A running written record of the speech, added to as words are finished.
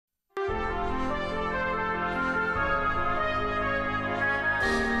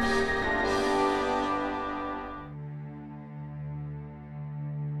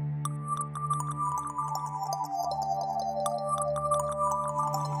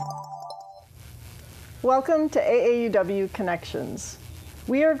Welcome to AAUW Connections.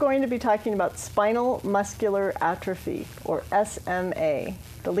 We are going to be talking about spinal muscular atrophy, or SMA,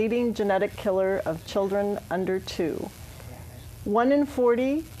 the leading genetic killer of children under 2. 1 in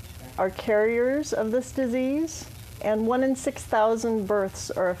 40 are carriers of this disease, and 1 in 6,000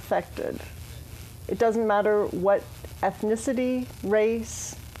 births are affected. It doesn't matter what ethnicity,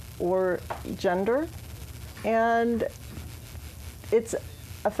 race, or gender, and it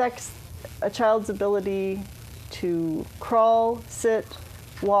affects a child's ability to crawl, sit,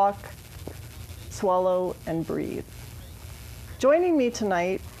 walk, swallow, and breathe. Joining me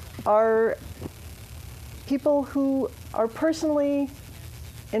tonight are people who are personally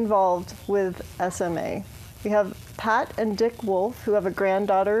involved with SMA. We have Pat and Dick Wolf, who have a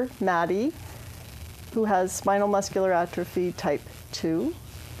granddaughter, Maddie, who has spinal muscular atrophy type 2.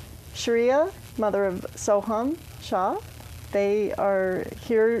 Shreya, mother of Soham Shah. They are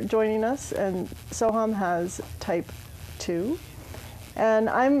here joining us, and Soham has type 2. And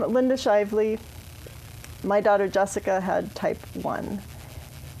I'm Linda Shively. My daughter Jessica had type 1.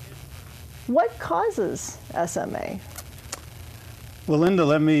 What causes SMA? Well, Linda,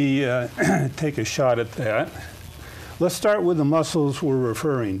 let me take a shot at that. Let's start with the muscles we're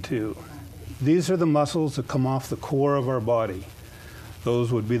referring to. These are the muscles that come off the core of our body.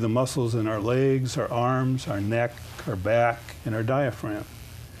 Those would be the muscles in our legs, our arms, our neck, our back, and our diaphragm.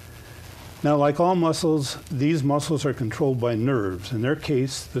 Now, like all muscles, these muscles are controlled by nerves. In their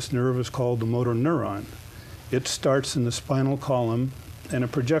case, this nerve is called the motor neuron. It starts in the spinal column, and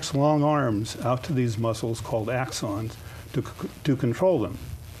it projects long arms out to these muscles called axons to control them.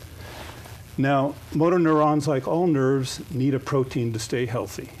 Now, motor neurons, like all nerves, need a protein to stay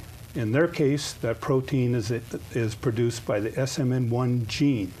healthy. In their case, that protein is produced by the SMN1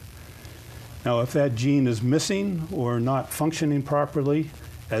 gene. Now, if that gene is missing or not functioning properly,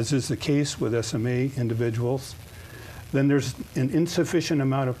 as is the case with SMA individuals, then there's an insufficient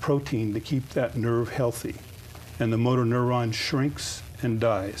amount of protein to keep that nerve healthy, and the motor neuron shrinks and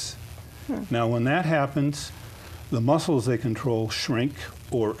dies. Now, when that happens, the muscles they control shrink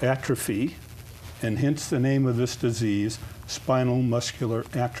or atrophy, and hence the name of this disease, spinal muscular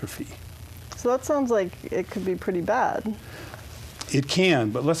atrophy. So that sounds like it could be pretty bad. It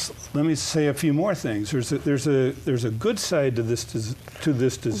can, but let me say a few more things. There's a good side to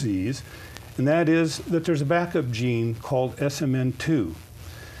this disease, and that is that there's a backup gene called SMN2,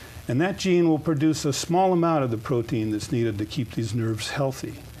 and that gene will produce a small amount of the protein that's needed to keep these nerves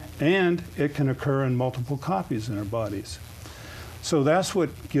healthy, and it can occur in multiple copies in our bodies. So that's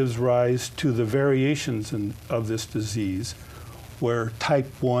what gives rise to the variations of this disease, where type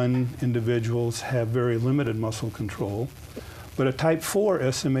 1 individuals have very limited muscle control, but a type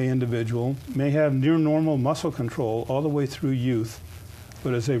 4 SMA individual may have near normal muscle control all the way through youth,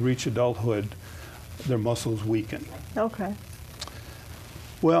 but as they reach adulthood, their muscles weaken. Okay.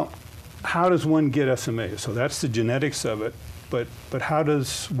 Well, how does one get SMA? So that's the genetics of it, but how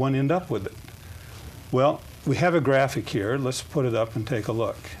does one end up with it? Well, we have a graphic here. Let's put it up and take a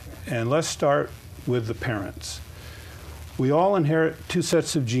look. And let's start with the parents. We all inherit 2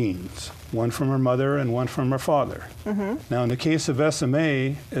 sets of genes, one from our mother and one from our father. Now, in the case of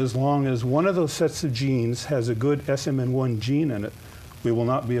SMA, as long as one of those sets of genes has a good SMN1 gene in it, we will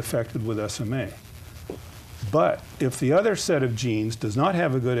not be affected with SMA. But if the other set of genes does not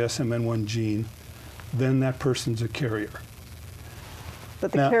have a good SMN1 gene, then that person's a carrier.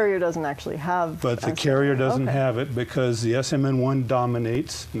 But the carrier doesn't actually have But the carrier doesn't have it because the SMN1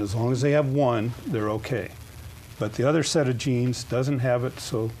 dominates, and as long as they have one, they're okay. But the other set of genes doesn't have it,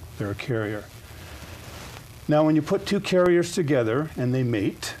 so they're a carrier. Now, when you put 2 carriers together and they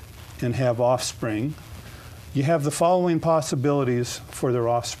mate and have offspring, you have the following possibilities for their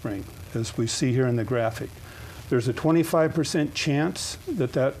offspring, as we see here in the graphic. There's a 25% chance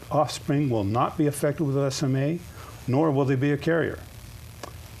that that offspring will not be affected with SMA, nor will they be a carrier.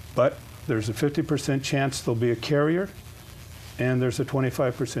 But there's a 50% chance they'll be a carrier, and there's a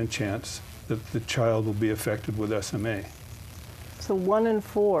 25% chance that the child will be affected with SMA. So 1 in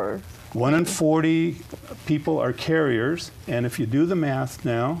 4. 1 in 40 people are carriers, and if you do the math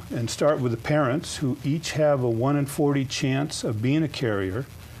now and start with the parents who each have a 1 in 40 chance of being a carrier,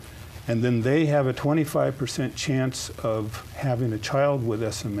 and then they have a 25% chance of having a child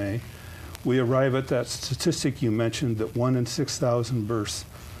with SMA, we arrive at that statistic you mentioned that 1 in 6,000 births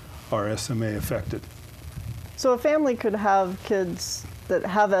are SMA affected. So a family could have kids that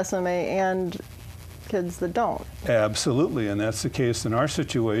have SMA and kids that don't. Absolutely, and that's the case in our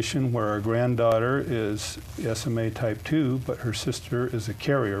situation where our granddaughter is SMA type 2, but her sister is a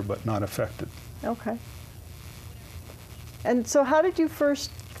carrier but not affected. Okay. And so how did you first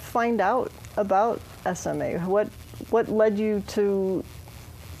find out about SMA? What led you to,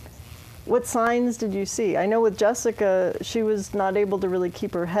 what signs did you see? I know with Jessica, she was not able to really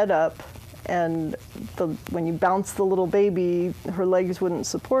keep her head up, and when you bounce the little baby, her legs wouldn't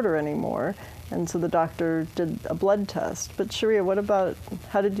support her anymore, and so the doctor did a blood test. But Sharia,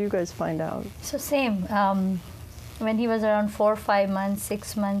 how did you guys find out? So same. When he was around 4, 5 months,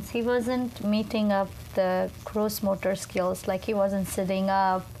 6 months, he wasn't meeting up the gross motor skills. Like he wasn't sitting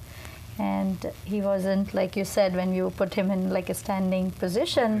up, and he wasn't, like you said, when you put him in like a standing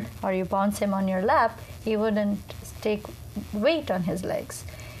position or you bounce him on your lap, he wouldn't take weight on his legs.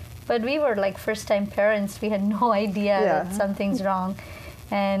 But we were like first-time parents. We had no idea that something's wrong,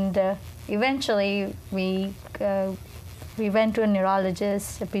 and eventually we went to a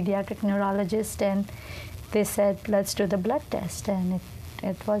neurologist, a pediatric neurologist, and they said, let's do the blood test, and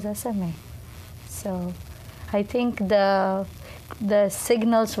it was SMA. So I think the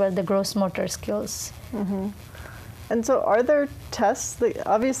signals were the gross motor skills. Mm-hmm. And so are there tests,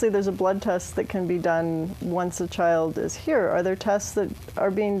 obviously there's a blood test that can be done once a child is here. Are there tests that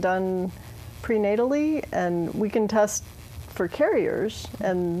are being done prenatally? And we can test for carriers,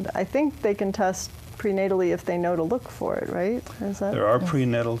 and I think they can test prenatally if they know to look for it, right? There are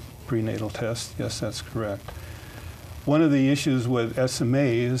prenatal tests. Yes, that's correct. One of the issues with SMA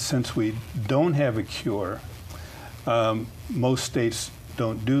is, since we don't have a cure, most states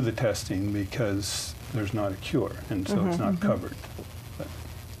don't do the testing because there's not a cure, and so it's not covered. But.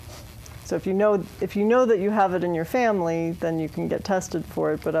 So if you know that you have it in your family, then you can get tested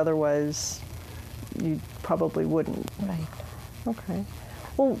for it, but otherwise you probably wouldn't. Right. Okay.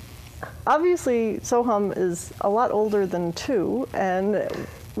 Well, obviously Soham is a lot older than 2, and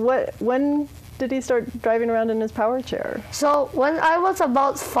when did he start driving around in his power chair? So when I was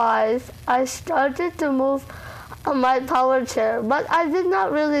about 5, I started to move my power chair, but I did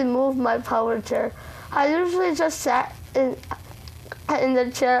not really move my power chair. I usually just sat in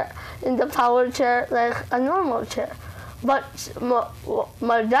the power chair like a normal chair. But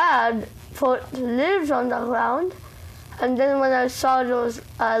my dad put leaves on the ground, and then when I saw those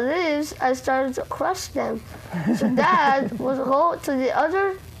leaves, I started to crush them. So Dad would go to the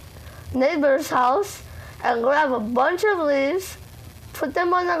other neighbor's house and grab a bunch of leaves, put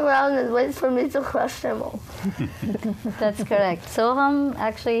them on the ground, and wait for me to crush them all. That's correct. Soham,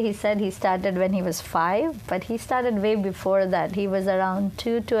 actually, he said he started when he was 5, but he started way before that. He was around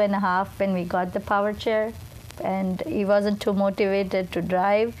 2, 2.5 when we got the power chair, and he wasn't too motivated to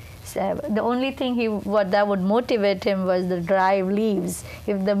drive. The only thing that would motivate him was the dry leaves.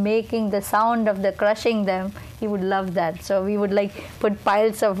 If making the sound of the crushing them, he would love that. So we would like put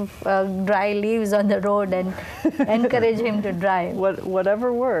piles of dry leaves on the road and encourage him to drive.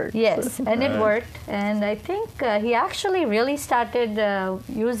 Whatever worked. Yes, and it worked. And I think he actually really started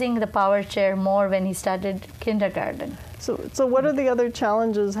using the power chair more when he started kindergarten. So what are the other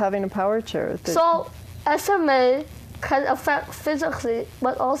challenges having a power chair? So SMA can affect physically,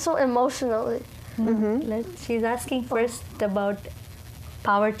 but also emotionally. She's asking first about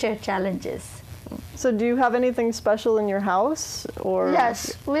power chair challenges. So do you have anything special in your house? Or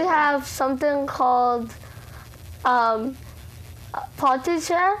Yes, we have something called potty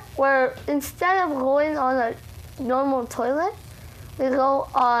chair, where instead of going on a normal toilet, we go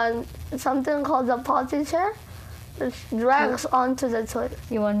on something called the potty chair, which drags onto the toilet.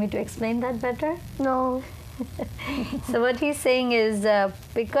 You want me to explain that better? No. So what he's saying is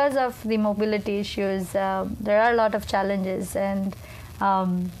because of the mobility issues, there are a lot of challenges, and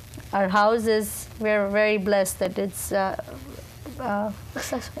our house we're very blessed that it's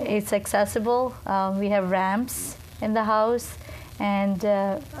accessible. We have ramps in the house, and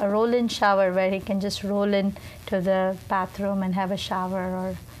a roll-in shower where he can just roll in to the bathroom and have a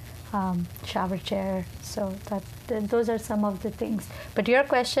shower or shower chair. So those are some of the things. But your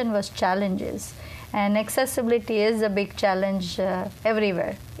question was challenges. And accessibility is a big challenge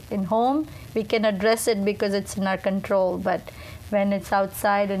everywhere. In home, we can address it because it's in our control, but when it's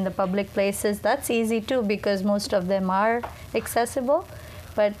outside in the public places, that's easy too because most of them are accessible.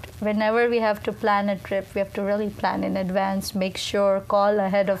 But whenever we have to plan a trip, we have to really plan in advance, make sure, call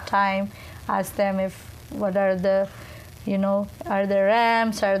ahead of time, ask them what are the, are there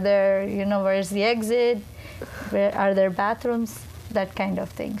ramps, are there, where's the exit, where are there bathrooms, that kind of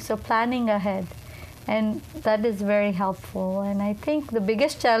thing. So planning ahead. And that is very helpful. And I think the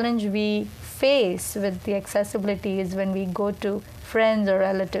biggest challenge we face with the accessibility is when we go to friends or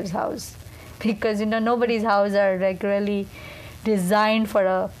relatives' house. Because, nobody's house are really designed for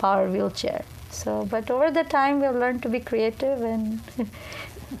a power wheelchair. So, but over the time, we've learned to be creative and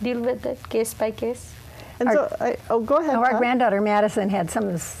deal with it case by case. And go ahead. Our Pat. granddaughter Madison had some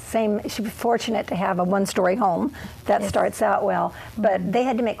of the same. She was fortunate to have a one-story home that starts out well, but they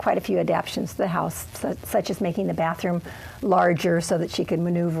had to make quite a few adaptations to the house, such as making the bathroom larger so that she could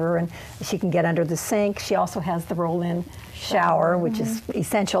maneuver and she can get under the sink. She also has the roll-in shower, which is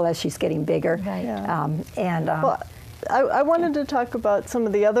essential as she's getting bigger. Right. Yeah. Well, I wanted to talk about some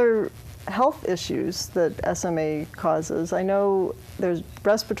of the other health issues that SMA causes. I know there's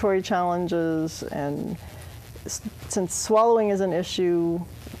respiratory challenges, and since swallowing is an issue,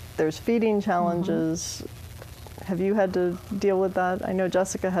 there's feeding challenges. Have you had to deal with that? I know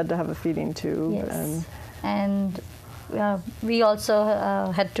Jessica had to have a feeding tube. Yes. And we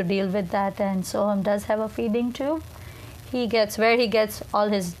also had to deal with that, and Soham does have a feeding tube. He gets all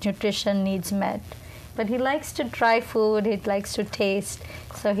his nutrition needs met. But he likes to try food, he likes to taste,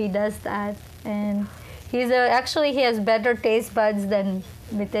 so he does that. And actually he has better taste buds than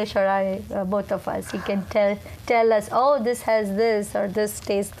Mitesh or I, both of us. He can tell us, oh, this has this, or this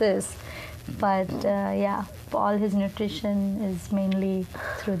tastes this. But yeah, all his nutrition is mainly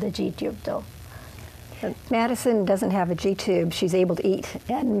through the G-tube though. Madison doesn't have a G-tube. She's able to eat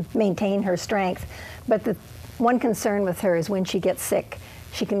and maintain her strength. But the one concern with her is when she gets sick,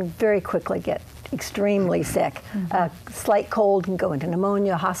 she can very quickly get extremely sick. A slight cold can go into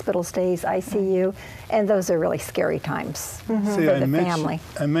pneumonia, hospital stays, ICU, and those are really scary times for the family.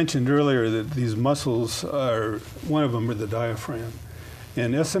 I mentioned earlier that these muscles one of them are the diaphragm.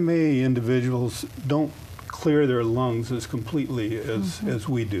 And SMA individuals don't clear their lungs as completely as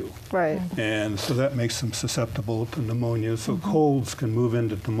we do. Right. And so that makes them susceptible to pneumonia. So colds can move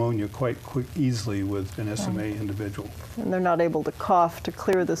into pneumonia quite easily with an SMA individual. And they're not able to cough to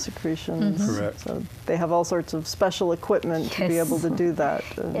clear the secretions. Correct. So they have all sorts of special equipment to be able to do that.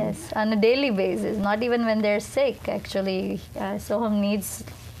 Yes, on a daily basis, not even when they're sick, actually. Soham needs,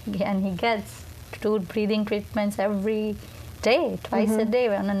 and he gets 2 breathing treatments every day, twice a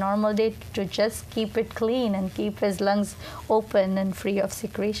day, on a normal day, to just keep it clean and keep his lungs open and free of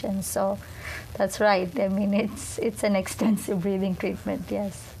secretions. So that's right. I mean, it's an extensive breathing treatment,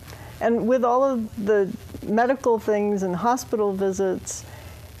 yes. And with all of the medical things and hospital visits,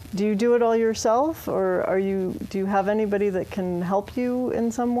 do you do it all yourself, or do you have anybody that can help you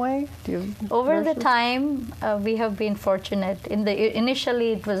in some way? Do you have Over the nurses? time, we have been fortunate.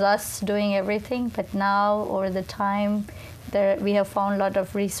 Initially, it was us doing everything, but now, over the time, we have found a lot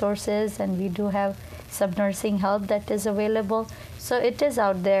of resources, and we do have some nursing help that is available. So it is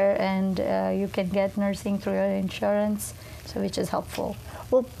out there, and you can get nursing through your insurance, so which is helpful.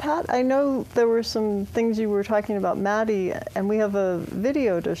 Well, Pat, I know there were some things you were talking about Maddie, and we have a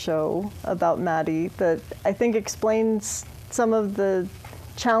video to show about Maddie that I think explains some of the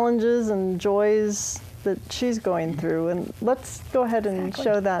challenges and joys that she's going through. And let's go ahead and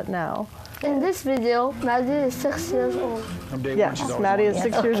show that now. In this video, Maddie is 6 years old. Yes, Maddie is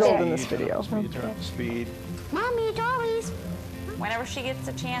 6 years old in this video. Speed. Mommy, dollies. Whenever she gets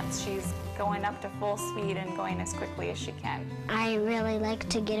a chance, she's going up to full speed and going as quickly as she can. I really like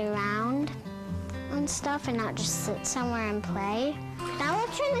to get around on stuff and not just sit somewhere and play. Now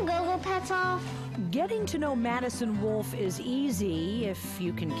let's turn the go-go pets off. Getting to know Madison Wolf is easy if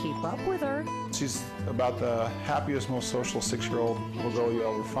you can keep up with her. She's about the happiest, most social 6-year-old little girl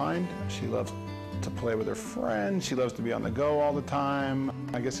you'll ever find. She loves to play with her friends. She loves to be on the go all the time.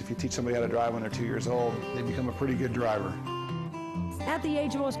 I guess if you teach somebody how to drive when they're 2 years old, they become a pretty good driver. At the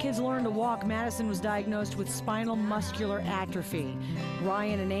age most kids learn to walk, Madison was diagnosed with spinal muscular atrophy.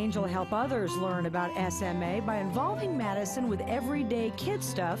 Ryan and Angel help others learn about SMA by involving Madison with everyday kid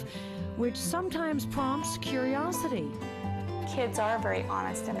stuff, which sometimes prompts curiosity. Kids are very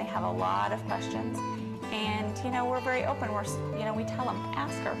honest, and they have a lot of questions. And, we're very open. We tell them,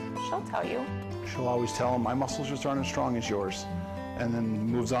 ask her, she'll tell you. She'll always tell them, my muscles just aren't as strong as yours, and then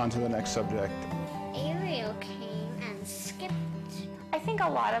moves on to the next subject. Ariel came and skipped. I think a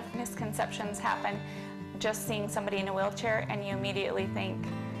lot of misconceptions happen just seeing somebody in a wheelchair, and you immediately think,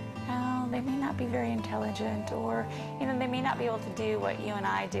 oh, they may not be very intelligent, or they may not be able to do what you and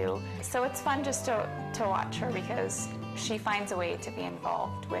I do. So it's fun just to watch her, because she finds a way to be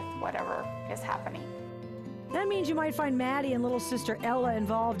involved with whatever is happening. That means you might find Maddie and little sister Ella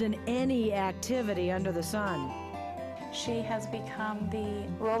involved in any activity under the sun. She has become the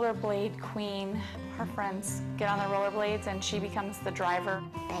rollerblade queen. Her friends get on the rollerblades, and she becomes the driver.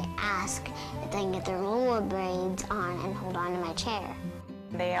 They ask if they can get their rollerblades on and hold on to my chair.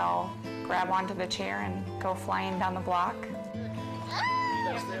 They all grab onto the chair and go flying down the block.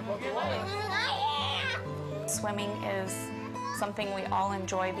 Swimming is something we all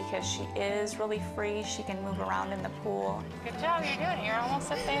enjoy because she is really free. She can move around in the pool. Good job, you're doing it. You're almost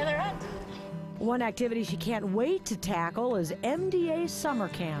at the other end. One activity she can't wait to tackle is MDA summer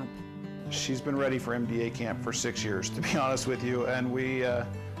camp. She's been ready for MDA camp for 6 years, to be honest with you, and we're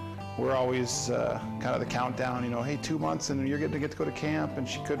always kind of the countdown, you know, hey, 2 months and you're going to get to go to camp, and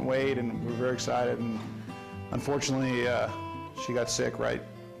she couldn't wait, and we're very excited. And unfortunately, she got sick right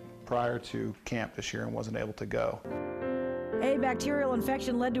prior to camp this year and wasn't able to go. A bacterial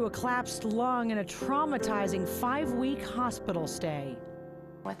infection led to a collapsed lung and a traumatizing 5-week hospital stay.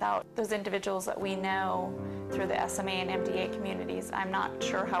 Without those individuals that we know through the SMA and MDA communities, I'm not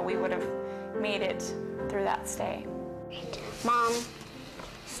sure how we would have made it through that stay. Mom,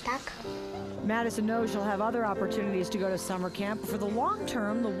 stuck? Madison knows she'll have other opportunities to go to summer camp, but for the long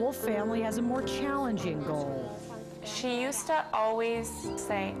term, the Wolf family has a more challenging goal. She used to always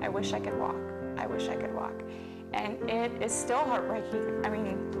say, I wish I could walk. I wish I could walk. And it is still heartbreaking. I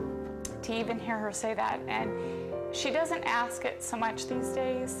mean, to even hear her say that. And she doesn't ask it so much these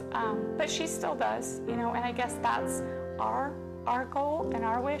days, but she still does, you know, and I guess that's our goal and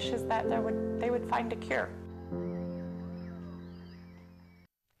our wish is that they would find a cure.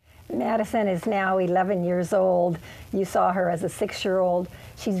 Madison is now 11 years old. You saw her as a 6-year-old.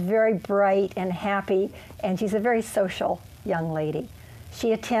 She's very bright and happy, and she's a very social young lady.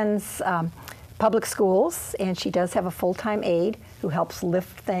 She attends public schools, and she does have a full-time aide who helps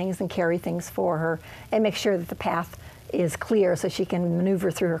lift things and carry things for her and make sure that the path is clear so she can maneuver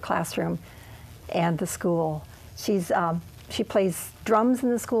through her classroom and the school. She plays drums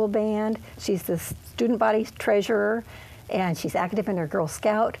in the school band. She's the student body treasurer, and she's active in her Girl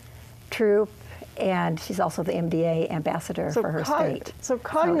Scout troop, and she's also the MDA ambassador for her state. So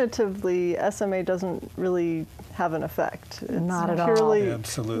cognitively, SMA doesn't really have an effect. It's not at purely all.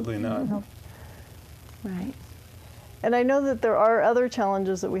 Absolutely not. No. Right. And I know that there are other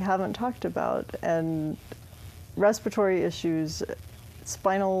challenges that we haven't talked about, and respiratory issues,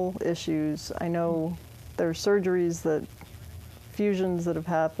 spinal issues. I know there are surgeries fusions that have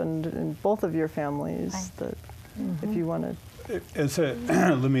happened in both of your families. Right. That, if you want to.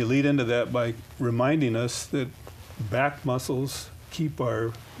 Let me lead into that by reminding us that back muscles keep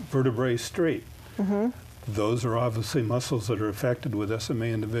our vertebrae straight. Mm-hmm. Those are obviously muscles that are affected with SMA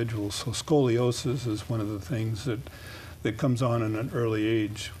individuals. So scoliosis is one of the things that comes on in an early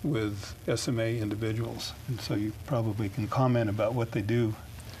age with SMA individuals. And so you probably can comment about what they do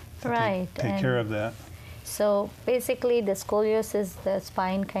to take care of that. So basically the scoliosis, the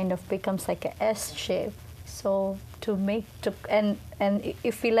spine kind of becomes like a S shape. So and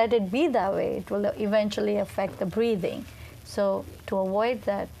if we let it be that way, it will eventually affect the breathing. So to avoid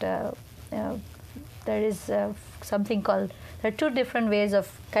that, there is something called, there are 2 different ways of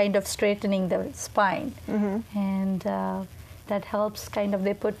kind of straightening the spine. Mm-hmm. And that helps kind of,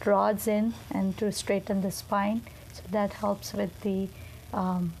 they put rods in and to straighten the spine. So that helps with the,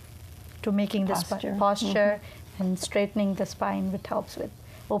 to making the posture mm-hmm. and straightening the spine, which helps with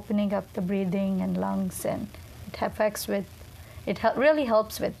opening up the breathing and lungs, and it really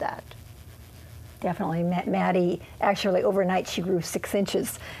helps with that. Definitely. Maddie, actually overnight she grew 6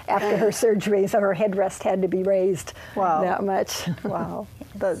 inches after her surgery, so her headrest had to be raised that much. Wow.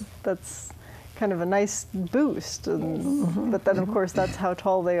 That's kind of a nice boost. And, but then, of course, that's how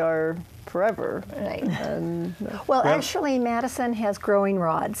tall they are forever. Right. And, well, actually, Madison has growing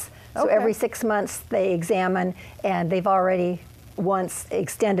rods. So every 6 months they examine, and they've already once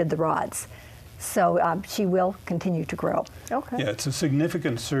extended the rods. So she will continue to grow. Okay. Yeah, it's a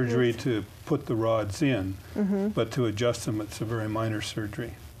significant surgery to put the rods in, mm-hmm. but to adjust them, it's a very minor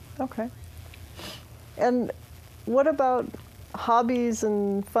surgery. Okay. And what about hobbies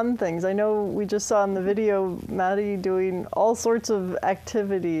and fun things? I know we just saw in the video Maddie doing all sorts of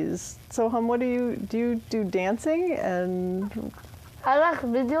activities. So, what do you do dancing and? I like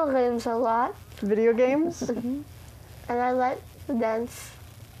video games a lot. Video games? Mm-hmm. And I like to dance.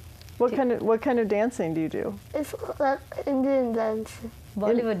 What kind of dancing do you do? It's like Indian dance.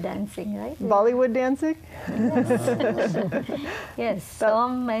 Bollywood dancing, right? Bollywood dancing? Yes,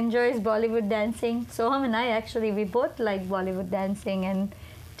 Soham enjoys Bollywood dancing. Soham and I actually, we both like Bollywood dancing, and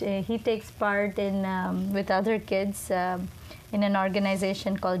he takes part in with other kids in an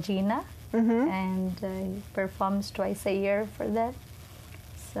organization called GINA, mm-hmm. and he performs twice a year for that.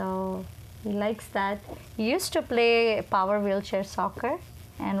 So he likes that. He used to play power wheelchair soccer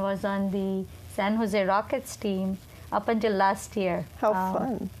and was on the San Jose Rockets team up until last year. How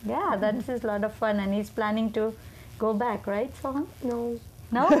fun. Yeah, that is a lot of fun, and he's planning to go back, right, Soham? No.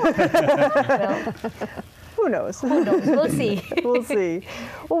 No? Well, who knows? Who knows? We'll see. We'll see.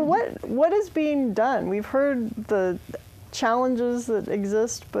 Well, what is being done? We've heard the challenges that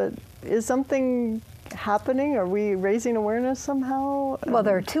exist, but is something happening? Are we raising awareness somehow? Well,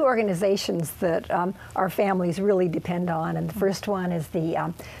 there are two organizations that our families really depend on, and the first one is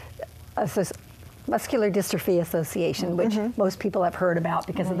the Muscular Dystrophy Association, which most people have heard about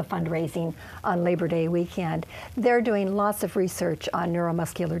because of the fundraising on Labor Day weekend. They're doing lots of research on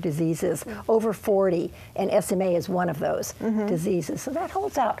neuromuscular diseases, over 40, and SMA is one of those diseases. So that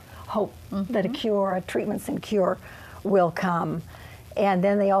holds out hope that a cure, a treatments and cure will come. And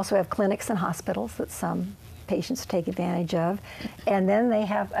then they also have clinics and hospitals that some patients take advantage of. And then they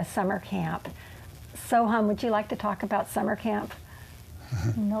have a summer camp. Soham, would you like to talk about summer camp?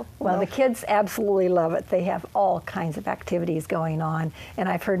 Nope. Well, the kids absolutely love it. They have all kinds of activities going on, and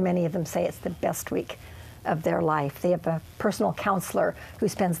I've heard many of them say it's the best week of their life. They have a personal counselor who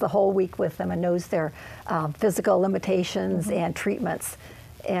spends the whole week with them and knows their physical limitations and treatments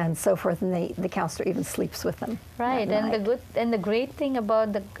and so forth, and the counselor even sleeps with them. Right, and the great thing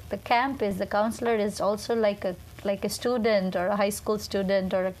about the camp is the counselor is also like a student or a high school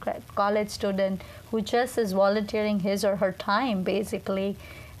student or a college student who just is volunteering his or her time basically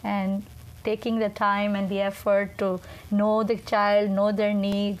and taking the time and the effort to know the child, know their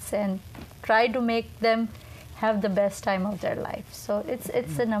needs, and try to make them have the best time of their life. So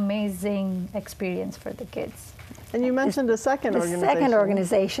it's an amazing experience for the kids. And you mentioned a second organization. The second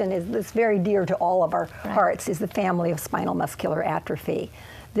organization that's very dear to all of our hearts is the Family of Spinal Muscular Atrophy.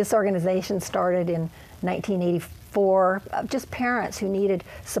 This organization started in 1984, just parents who needed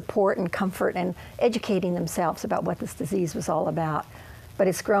support and comfort and educating themselves about what this disease was all about. But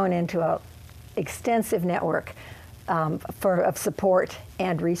it's grown into an extensive network of support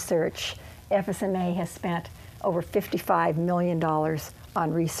and research. FSMA has spent over $55 million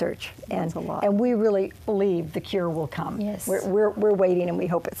on research, and we really believe the cure will come. Yes. We're waiting, and we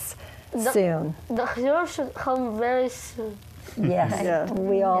hope it's soon. The cure should come very soon. Yes,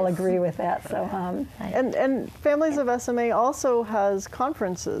 we all agree with that. So, and Families of SMA also has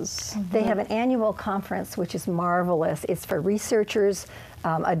conferences. They have an annual conference, which is marvelous. It's for researchers,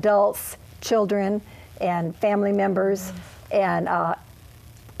 adults, children, and family members, and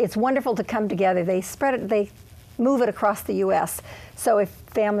it's wonderful to come together. They spread it. They move it across the U.S. So if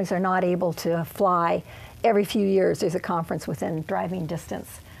families are not able to fly, every few years there's a conference within driving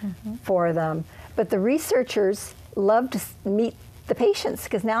distance for them. But the researchers love to meet the patients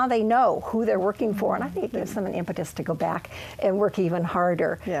because now they know who they're working for, and I think it gives them an impetus to go back and work even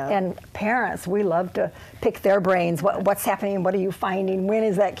harder. And parents, we love to pick their brains. What's happening? What are you finding? When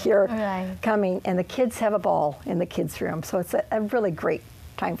is that cure coming? And the kids have a ball in the kids' room, so it's a really great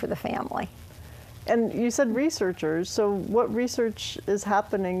time for the family. And you said researchers, so what research is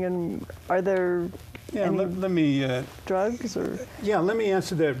happening, and are there let me drugs or? Yeah, let me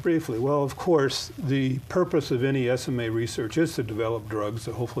answer that briefly. Well, of course, the purpose of any SMA research is to develop drugs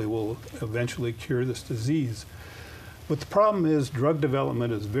that hopefully will eventually cure this disease. But the problem is drug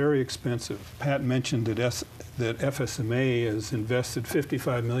development is very expensive. Pat mentioned that FSMA has invested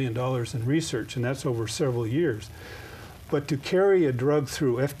 $55 million in research, and that's over several years. But to carry a drug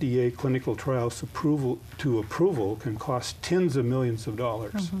through FDA clinical trials to approval can cost tens of millions of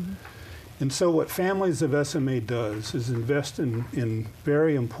dollars. And so what Families of SMA does is invest in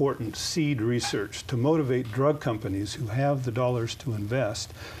very important seed research to motivate drug companies who have the dollars to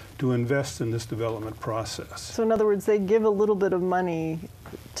invest in this development process. So in other words, they give a little bit of money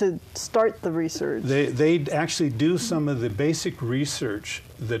to start the research. They actually do some of the basic research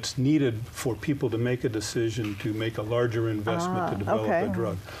that's needed for people to make a decision to make a larger investment to develop a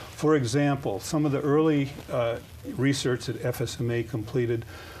drug. For example, some of the early research that FSMA completed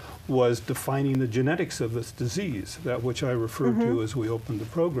was defining the genetics of this disease, that which I referred to as we opened the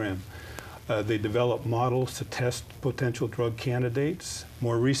program. They developed models to test potential drug candidates.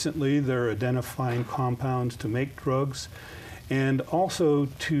 More recently, they're identifying compounds to make drugs. And also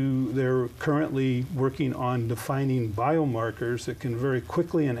they're currently working on defining biomarkers that can very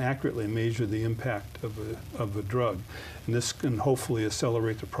quickly and accurately measure the impact of a drug. And this can hopefully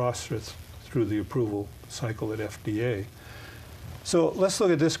accelerate the process through the approval cycle at FDA. So let's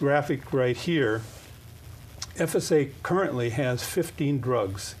look at this graphic right here. FSA currently has 15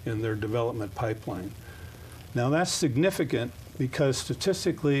 drugs in their development pipeline. Now that's significant because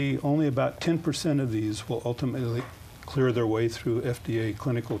statistically only about 10% of these will ultimately clear their way through FDA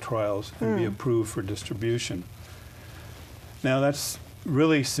clinical trials and be approved for distribution. Now that's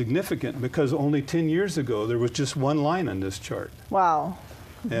really significant because only 10 years ago there was just one line on this chart. Wow.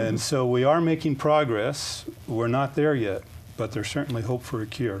 And so we are making progress. We're not there yet, but there's certainly hope for a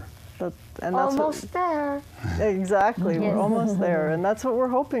cure. And that's Almost there. Exactly, Yes. we're almost there, and that's what we're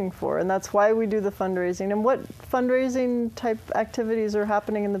hoping for, and that's why we do the fundraising. And what fundraising type activities are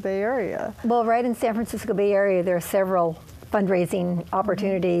happening in the Bay Area? Well, right in San Francisco Bay Area, there are several fundraising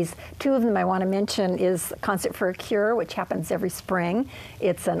opportunities. Two of them I want to mention is Concert for a Cure, which happens every spring.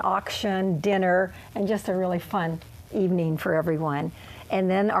 It's an auction, dinner, and just a really fun evening for everyone. And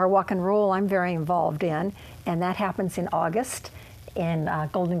then our Walk and Roll I'm very involved in, and that happens in August in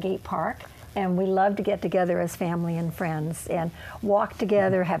Golden Gate Park. And we love to get together as family and friends and walk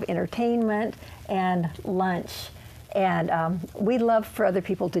together, have entertainment and lunch. And we'd love for other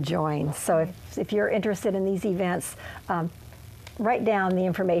people to join. So if you're interested in these events, write down the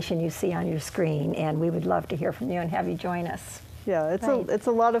information you see on your screen, and we would love to hear from you and have you join us. Yeah, it's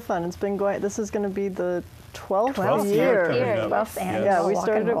a lot of fun. It's been going. This is going to be the 12th 12th year. coming up. 12th annual Yeah, we Walk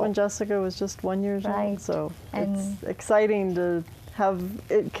started and it Roll. when Jessica was just 1 year Right. old. So And it's exciting to have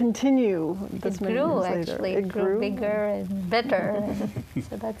it continue this It many grew years later. actually. It grew bigger and better.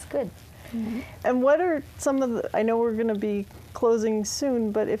 So that's good. And what are some of the, I know we're going to be closing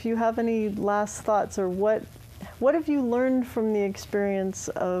soon, but if you have any last thoughts, or what have you learned from the experience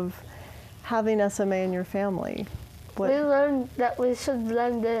of having SMA in your family? We learned that we should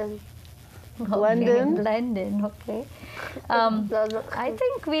blend in. Blend Okay, in? Blend in, okay. I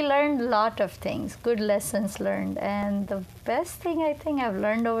think we learned a lot of things, good lessons learned. And the best thing I think I've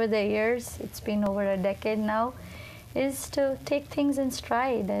learned over the years, it's been over a decade now, is to take things in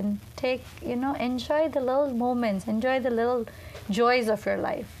stride and enjoy the little moments, enjoy the little joys of your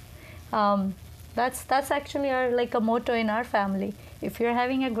life. That's actually like a motto in our family. If you're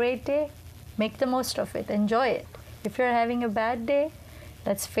having a great day, make the most of it, enjoy it. If you're having a bad day,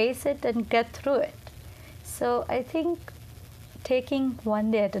 let's face it and get through it. So I think taking one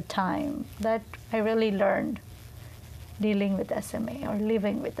day at a time, that I really learned dealing with SMA or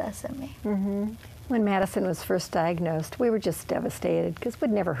living with SMA. When Madison was first diagnosed, we were just devastated because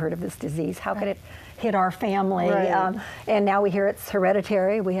we'd never heard of this disease. How could it hit our family? Right. And now we hear it's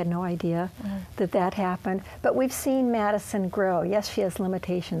hereditary. We had no idea that happened. But we've seen Madison grow. Yes, she has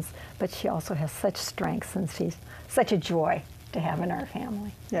limitations, but she also has such strengths, and she's such a joy to have in our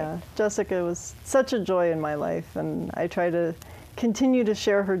family. Yeah, Jessica was such a joy in my life, and I try to continue to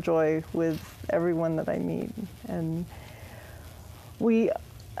share her joy with everyone that I meet. And we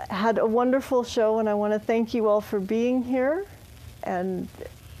had a wonderful show, and I want to thank you all for being here, and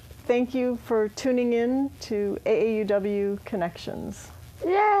thank you for tuning in to AAUW Connections.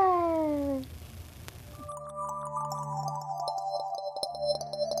 Yay!